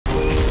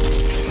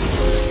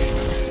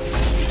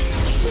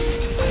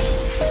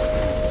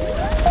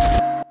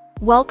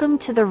Welcome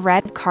to the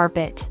red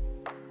carpet.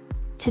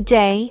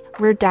 Today,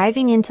 we're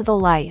diving into the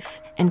life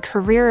and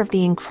career of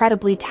the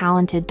incredibly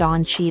talented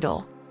Don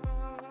Cheadle.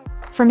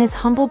 From his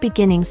humble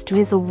beginnings to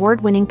his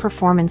award-winning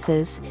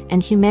performances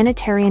and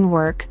humanitarian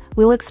work,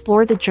 we'll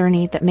explore the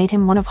journey that made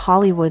him one of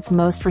Hollywood's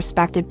most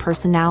respected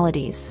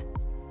personalities.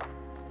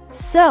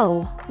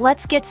 So,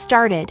 let's get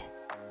started.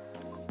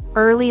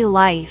 Early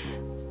life.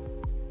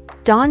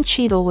 Don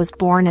Cheadle was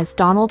born as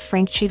Donald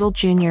Frank Cheadle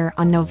Jr.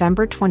 on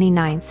November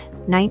 29,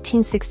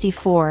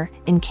 1964,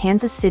 in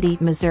Kansas City,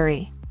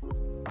 Missouri.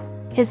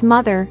 His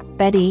mother,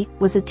 Betty,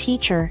 was a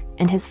teacher,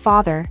 and his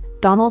father,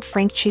 Donald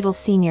Frank Cheadle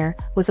Sr.,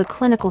 was a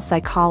clinical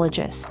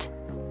psychologist.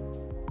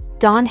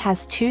 Don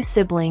has two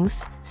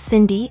siblings,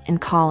 Cindy and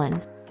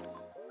Colin.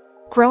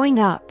 Growing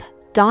up,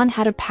 Don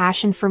had a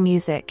passion for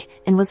music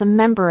and was a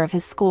member of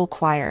his school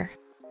choir.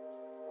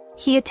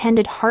 He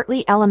attended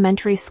Hartley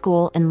Elementary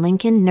School in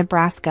Lincoln,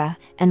 Nebraska,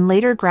 and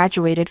later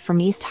graduated from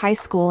East High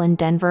School in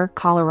Denver,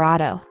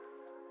 Colorado.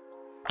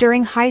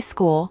 During high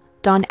school,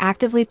 Don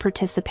actively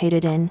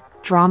participated in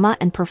drama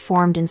and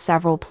performed in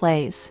several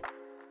plays.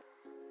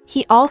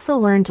 He also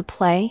learned to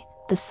play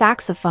the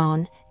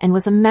saxophone and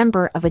was a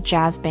member of a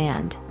jazz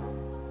band.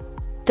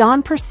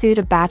 Don pursued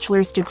a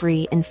bachelor's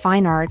degree in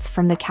fine arts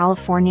from the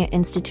California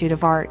Institute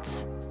of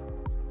Arts.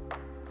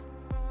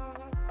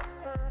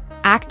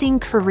 Acting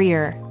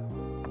career.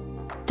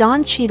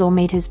 Don Cheadle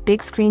made his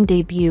big-screen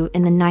debut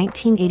in the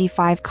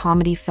 1985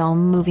 comedy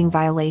film Moving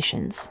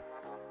Violations.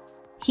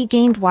 He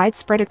gained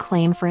widespread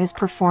acclaim for his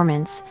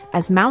performance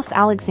as Mouse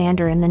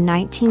Alexander in the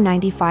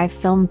 1995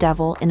 film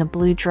Devil in a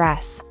Blue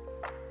Dress,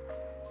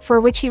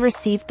 for which he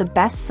received the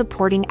Best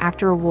Supporting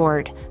Actor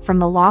award from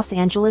the Los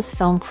Angeles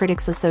Film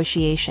Critics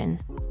Association.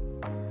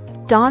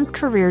 Don's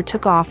career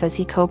took off as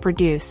he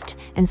co-produced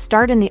and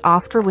starred in the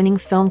Oscar-winning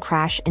film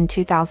Crash in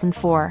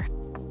 2004.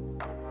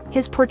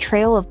 His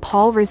portrayal of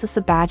Paul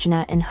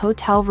Rusesabagina in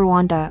Hotel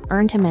Rwanda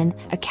earned him an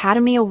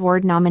Academy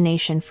Award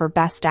nomination for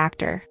Best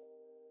Actor.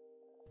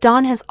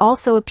 Don has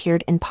also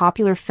appeared in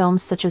popular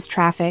films such as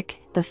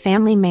Traffic, The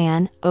Family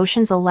Man,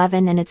 Ocean's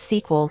 11 and its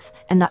sequels,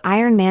 and the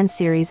Iron Man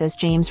series as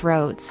James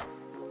Rhodes.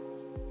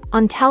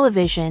 On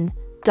television,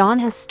 Don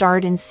has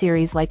starred in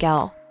series like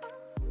L.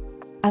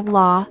 At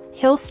Law,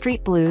 Hill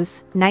Street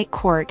Blues, Night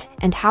Court,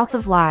 and House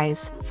of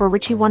Lies, for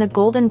which he won a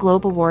Golden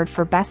Globe Award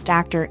for Best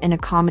Actor in a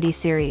Comedy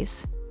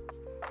Series.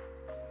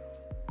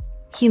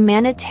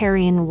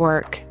 Humanitarian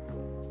work.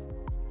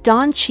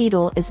 Don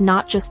Cheadle is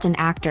not just an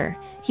actor,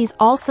 he's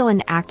also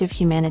an active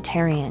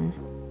humanitarian.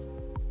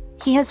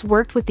 He has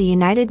worked with the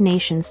United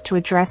Nations to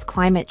address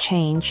climate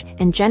change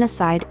and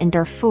genocide in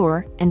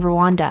Darfur and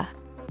Rwanda.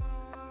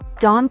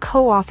 Don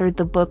co-authored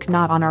the book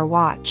Not on Our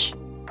Watch: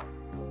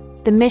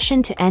 The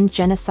Mission to End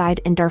Genocide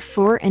in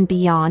Darfur and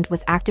Beyond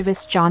with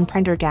activist John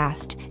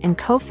Prendergast, and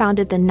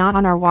co-founded the Not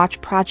on Our Watch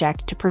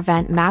project to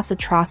prevent mass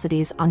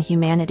atrocities on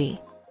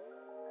humanity.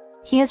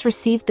 He has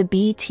received the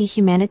BET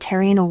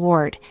Humanitarian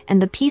Award and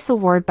the Peace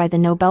Award by the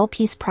Nobel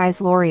Peace Prize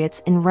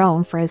laureates in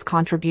Rome for his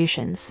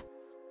contributions.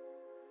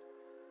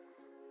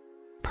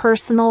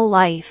 Personal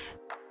life.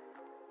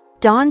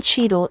 Don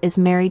Cheadle is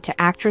married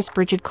to actress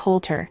Bridget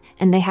Coulter,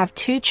 and they have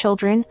two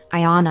children,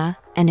 Ayana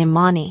and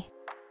Imani.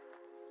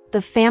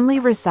 The family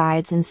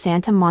resides in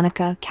Santa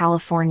Monica,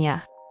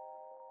 California.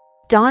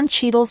 Don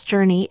Cheadle's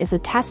journey is a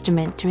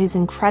testament to his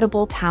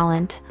incredible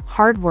talent,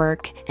 hard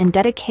work, and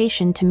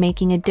dedication to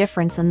making a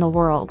difference in the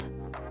world.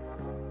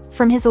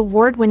 From his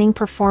award-winning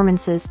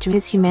performances to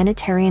his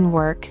humanitarian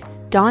work,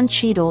 Don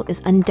Cheadle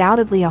is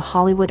undoubtedly a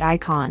Hollywood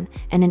icon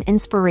and an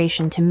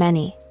inspiration to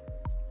many.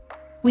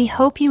 We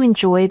hope you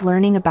enjoyed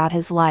learning about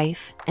his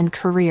life and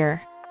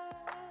career.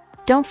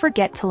 Don't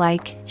forget to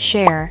like,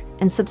 share,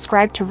 and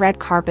subscribe to Red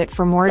Carpet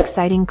for more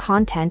exciting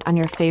content on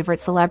your favorite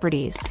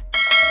celebrities.